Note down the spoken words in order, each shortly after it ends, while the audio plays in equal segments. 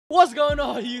What's going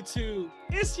on, YouTube?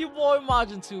 It's your boy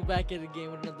Majin2 back in the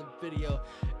game with another video.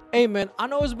 Hey man, I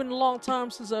know it's been a long time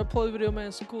since I played a video,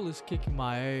 man. So cool is kicking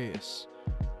my ass.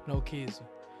 No kids.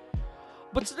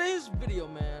 But today's video,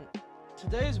 man,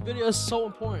 is so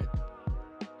important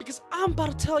because I'm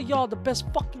about to tell y'all the best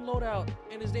fucking loadout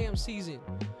in this damn season.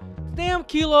 The damn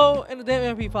Kilo and the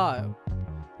damn MP5.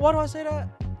 Why do I say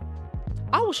that?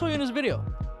 I will show you in this video.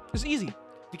 It's easy.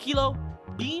 The Kilo,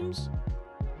 beams,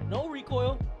 no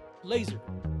recoil, laser.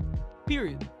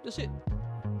 Period. That's it.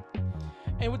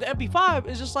 And with the MP5,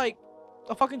 it's just like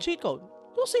a fucking cheat code.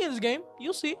 You'll see in this game.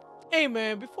 You'll see. Hey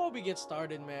man, before we get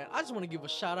started, man, I just want to give a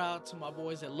shout out to my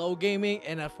boys at Low Gaming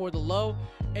and at For the Low.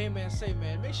 Hey man,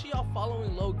 make sure y'all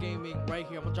following Low Gaming right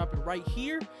here. I'm gonna drop it right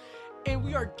here. And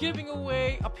we are giving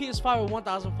away a PS5 with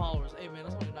 1,000 followers. Hey man,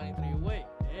 that's only 93 away.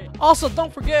 Hey. Also,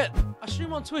 don't forget, I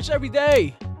stream on Twitch every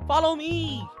day. Follow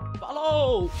me.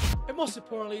 Follow. And most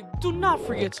importantly, do not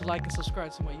forget to like and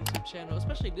subscribe to my YouTube channel,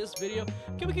 especially this video.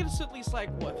 Can we get this at least like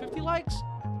what, 50 likes?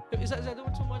 Is that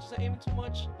doing too much? Is that aiming too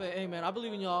much? But hey man, I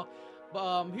believe in y'all.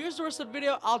 But here's the rest of the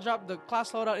video. I'll drop the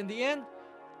class loadout in the end.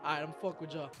 Alright, I'm fuck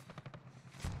with y'all.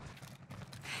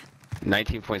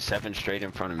 19.7 straight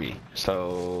in front of me.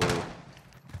 So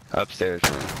upstairs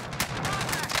room.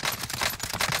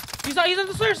 He's on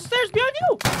the stairs behind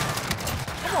you.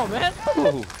 Come on, man.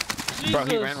 Ooh. Bro,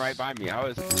 he ran right by me. I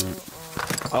was.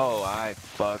 Oh, I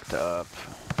fucked up.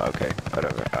 Okay,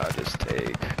 whatever. I'll just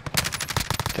take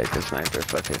the sniper.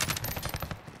 Fuck it.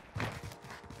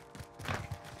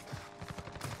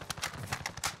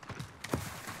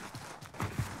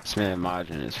 This man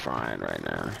Majin is frying right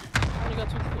now. I only got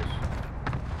 2 kills.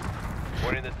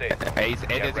 One in the state. Hey,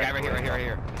 there's a guy right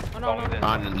here. Oh, no.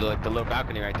 On the little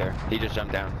balcony right there. He just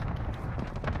jumped down.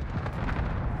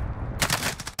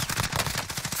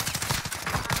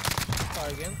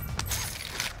 Sorry again.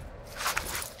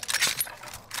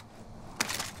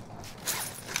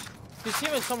 His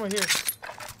team is somewhere here.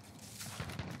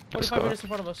 45 minutes in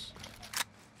front of us.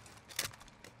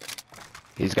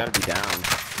 He's gotta be down.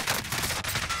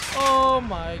 Oh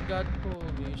my god,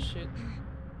 holy shit.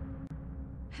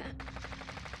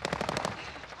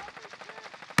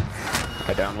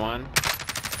 I down one.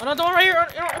 Oh no, the one right here,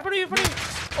 in front of you.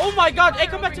 Oh my god, hey,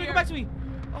 come back to me.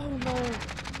 Oh no.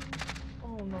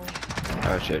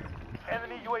 Oh shit.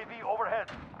 Enemy UAV overhead.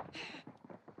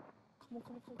 Come on.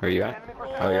 Where you at?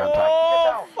 Oh, you're on top.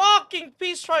 Oh, fucking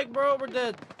peace strike, bro. We're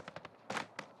dead.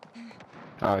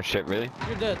 Oh shit, really?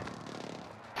 You're dead.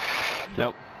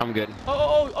 Nope, I'm good.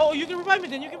 Oh, you can revive me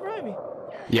then.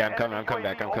 Yeah, I'm coming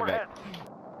back.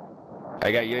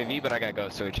 I got UAV, but I got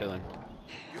ghost, so we're chilling.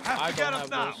 I don't have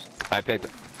now. ghost. I picked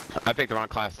the wrong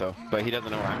class though, but he doesn't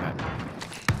know where I'm at.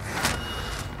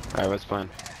 Alright, what's the plan?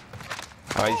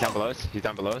 Oh, he's down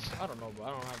below us? I don't know, bro. I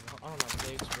don't have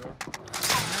dates, bro.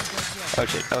 Oh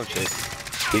shit.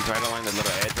 He's right along the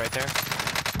little edge right there.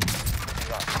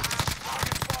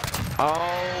 Oh,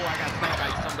 I got sniped by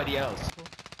somebody else.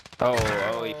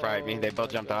 Oh, he fried me. They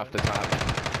both jumped off the top.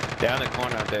 Down the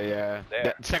corner out there, yeah.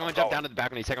 There. The second one jumped down to the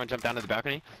balcony.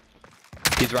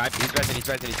 He's resin.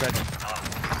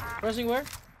 Pressing where?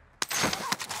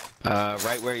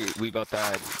 Right where we both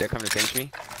died. They're coming to finish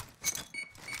me.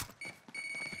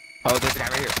 Oh, there's a guy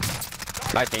right here.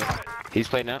 Light pink. He's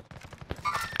playing up.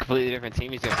 Completely different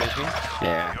team. He's gonna finish me.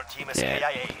 Yeah. Your team is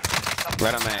AIA.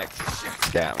 Right on my X.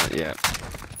 That one, yeah.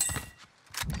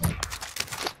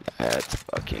 That's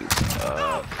fucking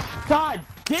tough. God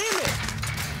damn it!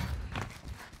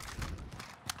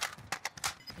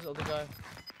 This other guy.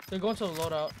 They're going to the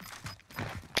loadout.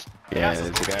 Yeah, there's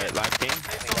a guy at live team.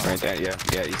 Right there, yeah,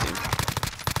 you see him.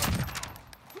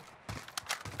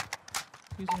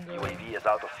 Using the... UAV is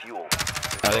out of fuel.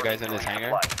 Other guy's in this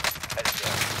hangar.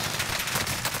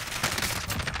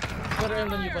 Better aim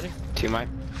than you, buddy. Two mic.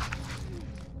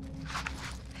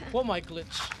 What mic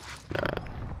glitch?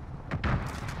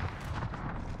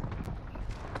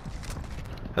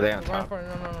 Are they on Right in top? front.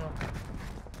 No.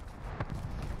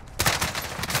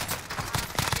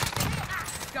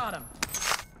 Got him.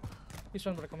 He's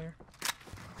trying to come here.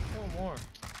 One more.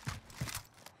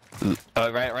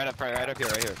 Oh, right up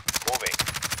here. Moving.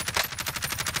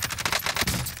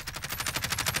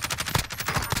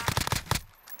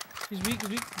 He's weak.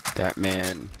 That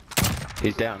man.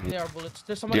 He's down. They are bullets.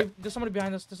 There's somebody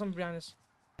behind us.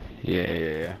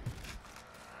 Yeah.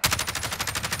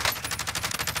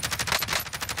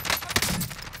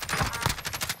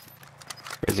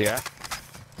 Where's he at?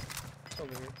 It's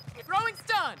over here. Throwing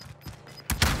stun.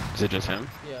 Is it just him?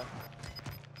 Yeah.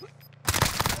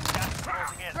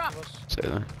 Drop. Say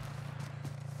that.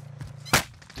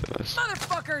 To us.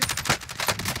 Motherfuckers.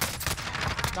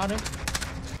 Got him.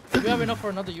 Do we have enough for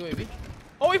another UAV?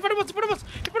 Oh, in front of us! In front of us!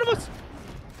 In front of us!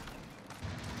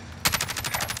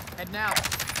 Head now.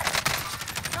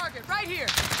 Target right here.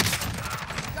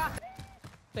 Got it.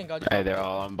 Thank God. Hey, they're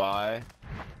all on by.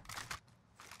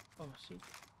 Oh, shit.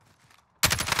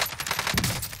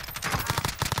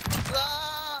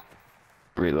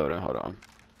 Reloading, hold on.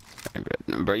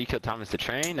 Bro, you killed Thomas the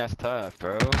Train? That's tough,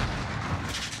 bro.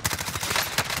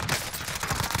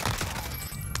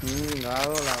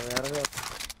 Chingado, la verga.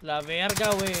 La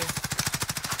verga, wey.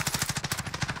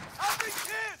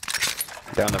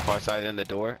 Down the far side in the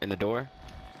door,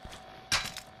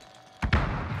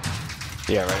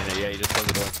 Yeah, right in there, yeah, you just closed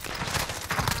the door.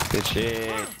 Good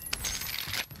shit.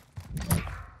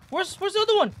 Where's the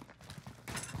other one?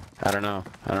 I don't know.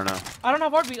 I don't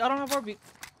have heartbeat.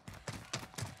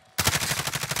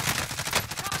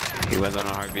 He was on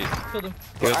a heartbeat. Killed him.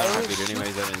 He was on a heartbeat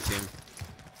anyways, I didn't see him.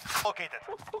 Located.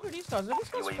 What the fuck are these guys? Are these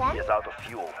guys UAV farming? is out of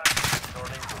fuel.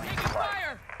 Returning to Taking resupply.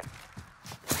 fire.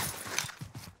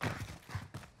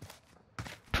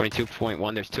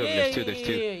 22.1, there's two of them, there's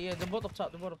two. Yeah, they're both up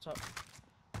top,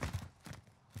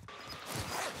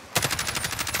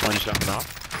 One's jumping off.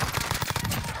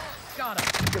 Got him.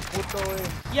 Qué puto, wey.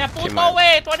 Yeah, Too puto much.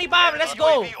 way, 25, let's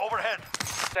go! UAV overhead.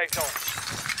 Safe zone.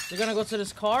 They're gonna go to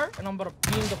this car, and I'm about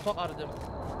to beam the fuck out of them. Hold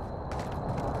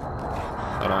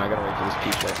on, I gotta wait for this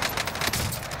P-strike.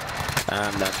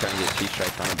 I'm not trying to get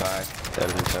P-strike on the back. That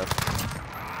would've been tough.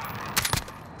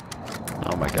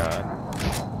 Oh my god.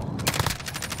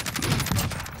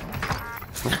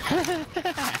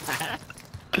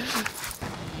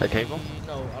 The cable?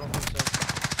 No, I don't think so.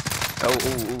 Oh,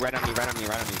 ooh, right on me. Got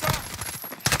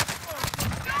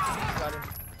him.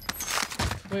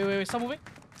 Wait, stop moving.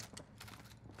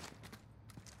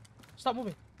 Stop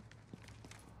moving.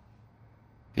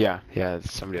 Yeah,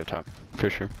 it's somebody up top, for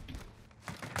sure.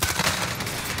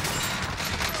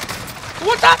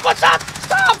 What's up? Stop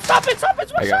it,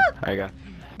 what's I up? got.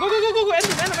 Go, end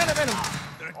him.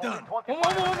 Only 20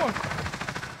 One more.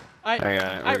 I got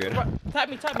it, we're good. Tap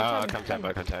me. Oh, I'll come tap.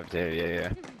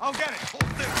 Yeah. I'll get it. Hold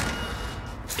still.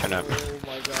 Turn up. Oh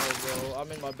my god, bro.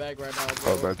 I'm in my bag right now,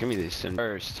 bro. Oh, bro, give me this in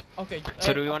first. Okay.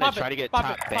 So do we want to pop try it, to get pop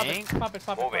top it, bank? Pop it.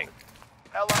 Moving.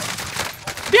 Allied.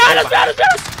 Behind us!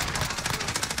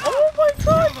 Oh my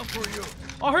god!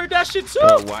 I heard that shit too!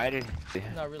 Bro, why did...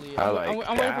 Not really. I like I'm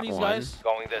waiting for that these one. guys.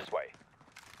 Going this way.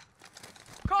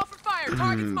 Call for fire.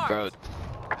 Target's marked. Bro,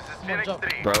 This is Phoenix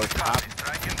Phoenix 3. Bro, top.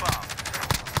 Striking bomb.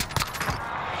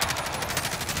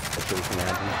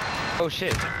 Oh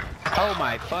shit. Oh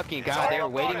my fucking god, they were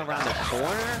waiting around the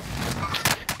corner?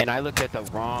 And I looked at the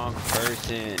wrong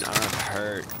person. I'm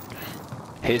hurt.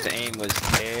 His aim was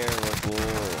terrible.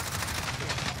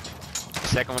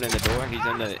 Second one in the door, he's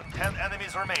in the... 10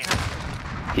 enemies remain.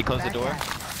 He closed the door.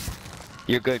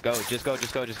 You're good, go. Just go.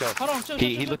 Hold on, chill,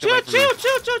 He chill, looked chill, away from me.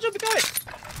 chill, be quiet.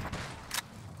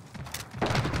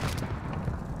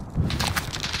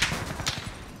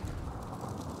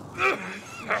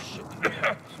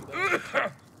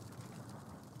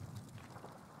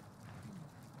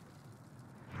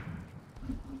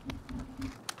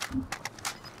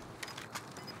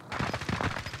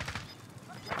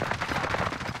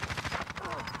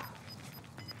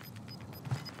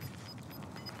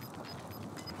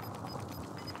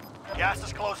 Gas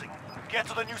is closing. Get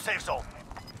to the new safe zone.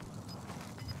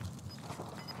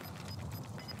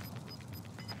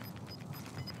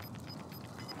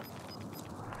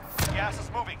 Gas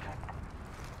is moving.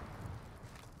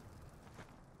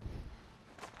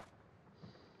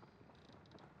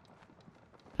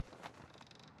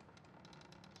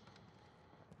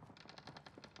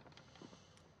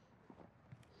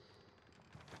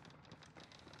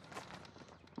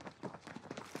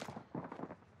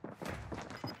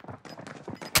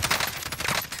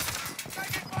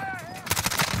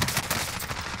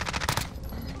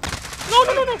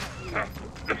 No.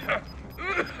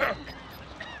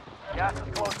 Gas is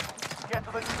closing. Get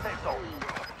to the new safe zone.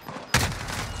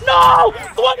 No!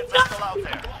 Still out there.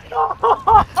 You are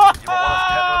one of 10